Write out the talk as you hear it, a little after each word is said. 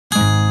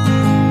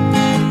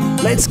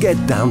Let's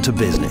get down to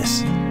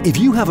business. If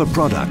you have a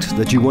product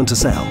that you want to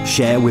sell,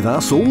 share with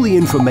us all the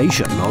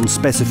information on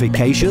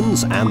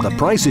specifications and the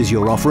prices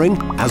you're offering,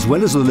 as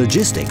well as the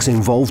logistics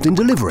involved in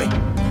delivery.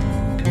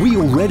 We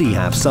already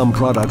have some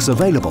products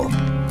available: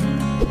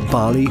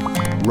 barley,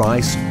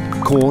 rice,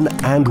 corn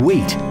and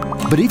wheat.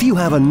 But if you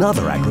have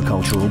another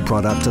agricultural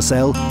product to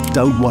sell,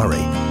 don't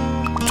worry.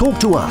 Talk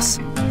to us,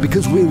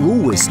 because we're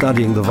always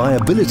studying the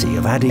viability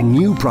of adding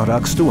new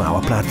products to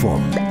our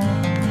platform.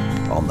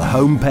 On the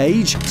home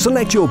page,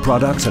 select your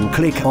products and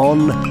click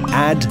on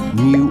Add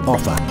New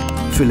Offer.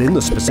 Fill in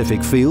the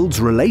specific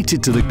fields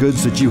related to the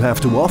goods that you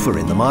have to offer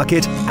in the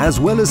market, as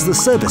well as the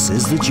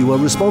services that you are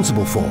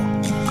responsible for.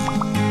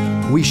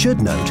 We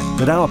should note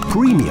that our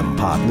premium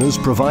partners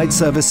provide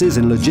services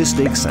in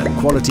logistics and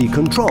quality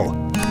control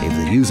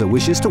if the user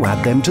wishes to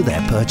add them to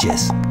their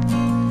purchase.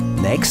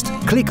 Next,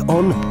 click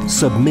on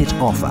Submit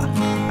Offer,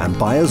 and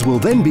buyers will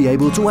then be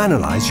able to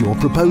analyze your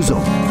proposal.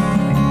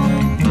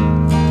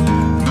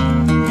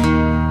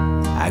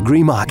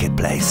 Agri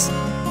Marketplace.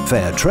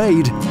 Fair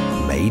trade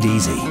made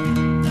easy.